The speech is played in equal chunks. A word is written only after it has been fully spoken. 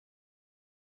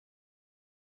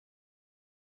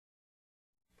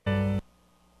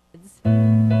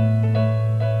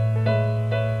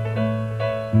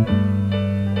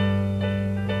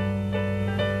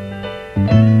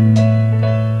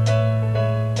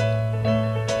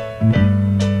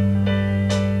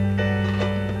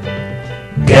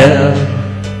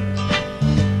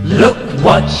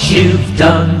you've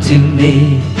done to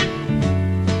me.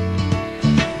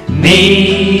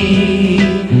 Me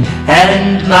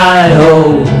and my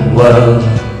whole world.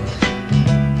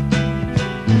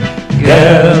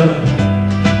 Girl,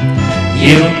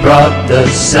 you brought the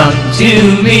sun to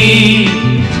me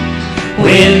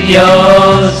with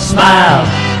your smile.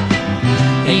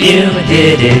 You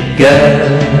did it,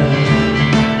 girl.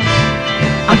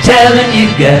 I'm telling you,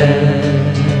 girl,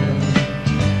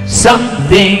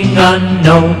 something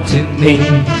unknown to me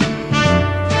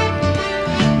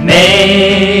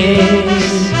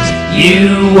makes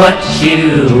you what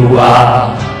you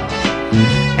are,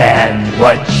 and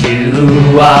what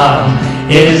you are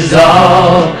is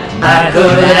all I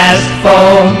could ask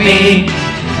for me.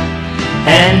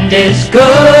 And it's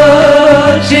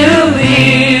good to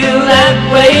feel that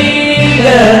way,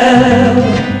 girl.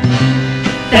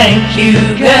 Thank you,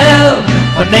 girl,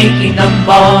 for making the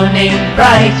morning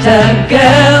brighter,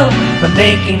 girl, for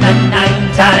making the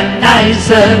nighttime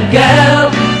nicer, girl,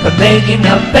 for making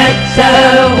a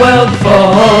better world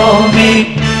for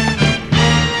me.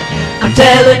 I'm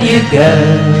telling you,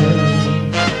 girl,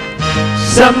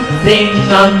 something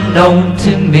unknown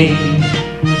to me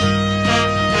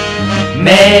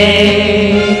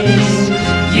makes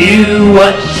you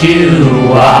what you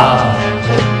are,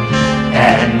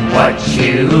 and what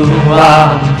you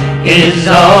are is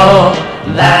all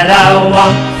that I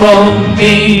want for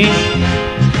me.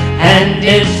 And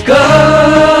it's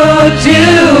good to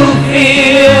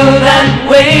feel that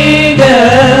way,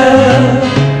 girl.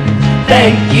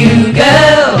 Thank you,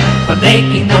 girl, for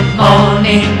making the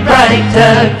morning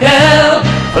brighter, girl,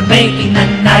 for making the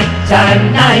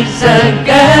nighttime nicer,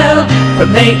 girl, for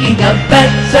making a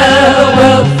better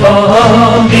world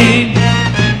for me.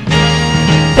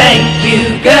 Thank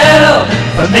you, girl,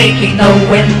 for making the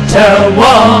winter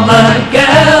warmer,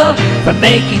 girl, for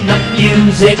making the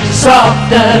music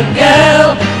softer,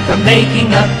 girl, for making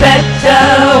a better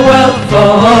world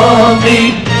for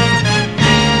me.